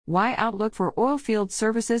Why outlook for oilfield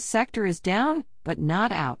services sector is down, but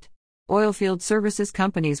not out. Oilfield services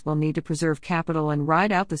companies will need to preserve capital and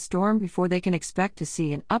ride out the storm before they can expect to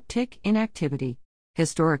see an uptick in activity.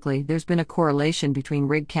 Historically, there's been a correlation between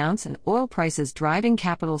rig counts and oil prices driving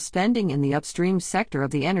capital spending in the upstream sector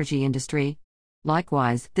of the energy industry.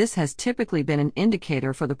 Likewise, this has typically been an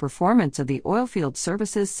indicator for the performance of the oilfield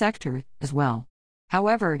services sector as well.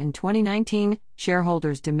 However, in 2019,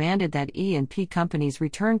 shareholders demanded that E&P companies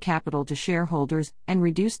return capital to shareholders and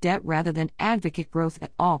reduce debt rather than advocate growth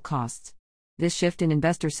at all costs. This shift in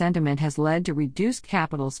investor sentiment has led to reduced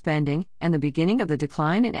capital spending and the beginning of the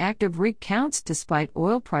decline in active rig counts despite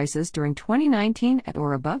oil prices during 2019 at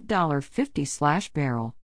or above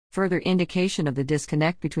 $50/barrel. Further indication of the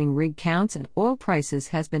disconnect between rig counts and oil prices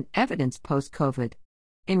has been evidenced post-COVID.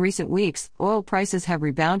 In recent weeks, oil prices have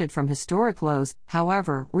rebounded from historic lows,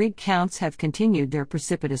 however, rig counts have continued their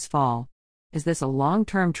precipitous fall. Is this a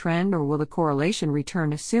long-term trend or will the correlation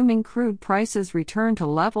return assuming crude prices return to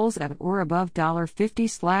levels at or above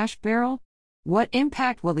 $50/barrel? What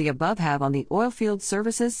impact will the above have on the oilfield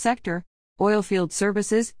services sector? Oilfield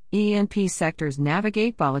services, E&P sectors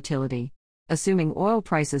navigate volatility. Assuming oil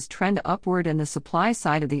prices trend upward and the supply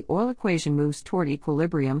side of the oil equation moves toward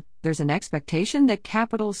equilibrium, there's an expectation that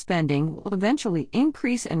capital spending will eventually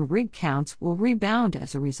increase and rig counts will rebound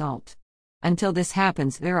as a result. Until this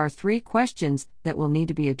happens, there are three questions that will need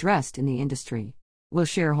to be addressed in the industry. Will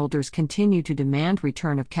shareholders continue to demand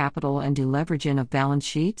return of capital and deleveraging of balance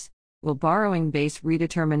sheets? Will borrowing base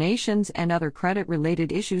redeterminations and other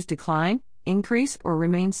credit-related issues decline, increase, or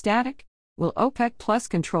remain static? Will OPEC Plus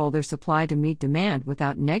control their supply to meet demand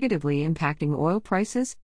without negatively impacting oil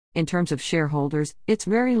prices? In terms of shareholders, it's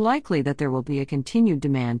very likely that there will be a continued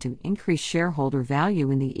demand to increase shareholder value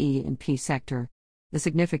in the E&P sector. The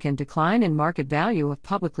significant decline in market value of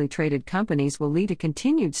publicly traded companies will lead to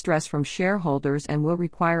continued stress from shareholders and will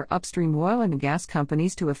require upstream oil and gas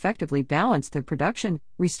companies to effectively balance their production,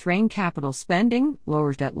 restrain capital spending,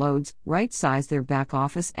 lower debt loads, right-size their back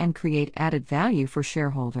office, and create added value for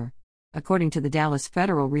shareholder. According to the Dallas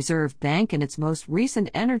Federal Reserve Bank in its most recent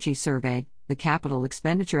energy survey, the Capital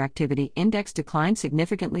Expenditure Activity Index declined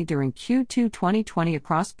significantly during Q2 2020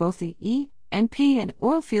 across both the E&P and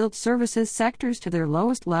oilfield services sectors to their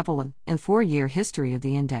lowest level in 4-year history of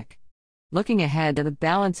the index. Looking ahead, the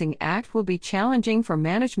balancing act will be challenging for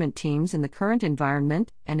management teams in the current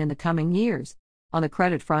environment and in the coming years. On the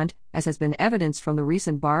credit front, as has been evidenced from the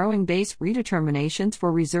recent borrowing base redeterminations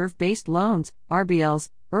for reserve-based loans, RBLs,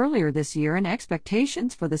 earlier this year and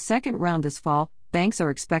expectations for the second round this fall, banks are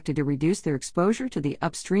expected to reduce their exposure to the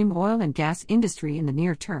upstream oil and gas industry in the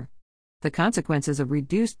near term. The consequences of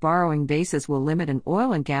reduced borrowing bases will limit an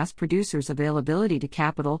oil and gas producer's availability to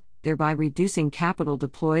capital, thereby reducing capital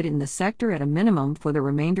deployed in the sector at a minimum for the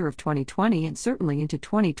remainder of 2020 and certainly into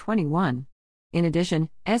 2021. In addition,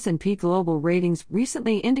 S&P Global Ratings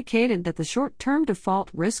recently indicated that the short-term default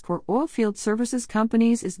risk for oilfield services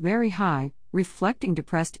companies is very high, reflecting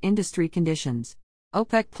depressed industry conditions.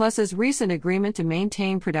 OPEC Plus's recent agreement to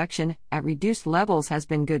maintain production at reduced levels has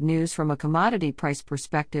been good news from a commodity price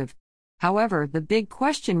perspective. However, the big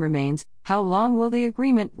question remains, how long will the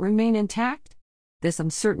agreement remain intact? This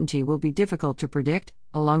uncertainty will be difficult to predict,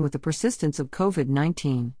 along with the persistence of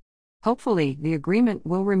COVID-19. Hopefully, the agreement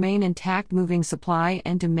will remain intact, moving supply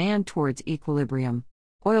and demand towards equilibrium.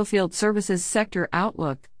 Oilfield services sector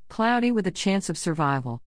outlook, cloudy with a chance of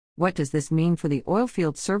survival. What does this mean for the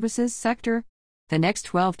oilfield services sector? The next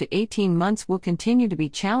 12 to 18 months will continue to be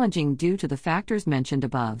challenging due to the factors mentioned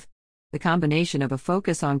above. The combination of a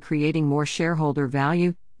focus on creating more shareholder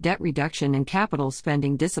value, debt reduction and capital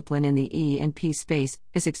spending discipline in the E&P space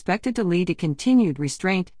is expected to lead to continued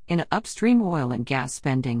restraint in upstream oil and gas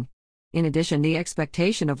spending. In addition, the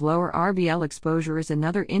expectation of lower RBL exposure is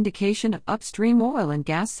another indication of upstream oil and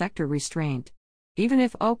gas sector restraint. Even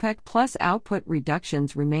if OPEC Plus output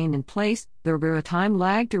reductions remain in place, there will be a time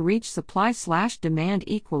lag to reach supply/demand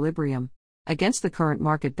equilibrium. Against the current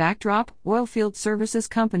market backdrop, oilfield services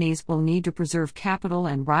companies will need to preserve capital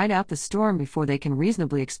and ride out the storm before they can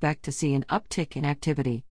reasonably expect to see an uptick in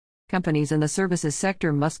activity. Companies in the services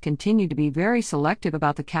sector must continue to be very selective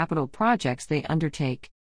about the capital projects they undertake.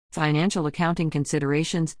 Financial accounting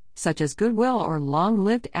considerations, such as goodwill or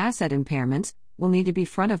long-lived asset impairments, will need to be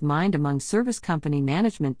front of mind among service company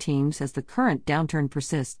management teams as the current downturn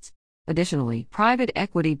persists. Additionally, private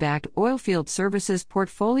equity-backed oilfield services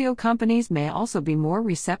portfolio companies may also be more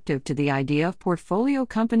receptive to the idea of portfolio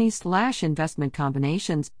companies/investment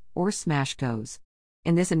combinations, or SMASHCos.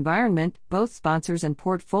 In this environment, both sponsors and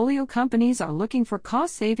portfolio companies are looking for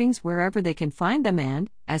cost savings wherever they can find them and,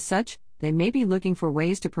 as such, they may be looking for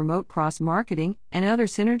ways to promote cross-marketing and other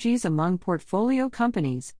synergies among portfolio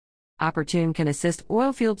companies. Opportune can assist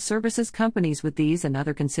oilfield services companies with these and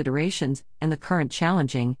other considerations in the current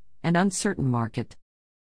challenging and uncertain market.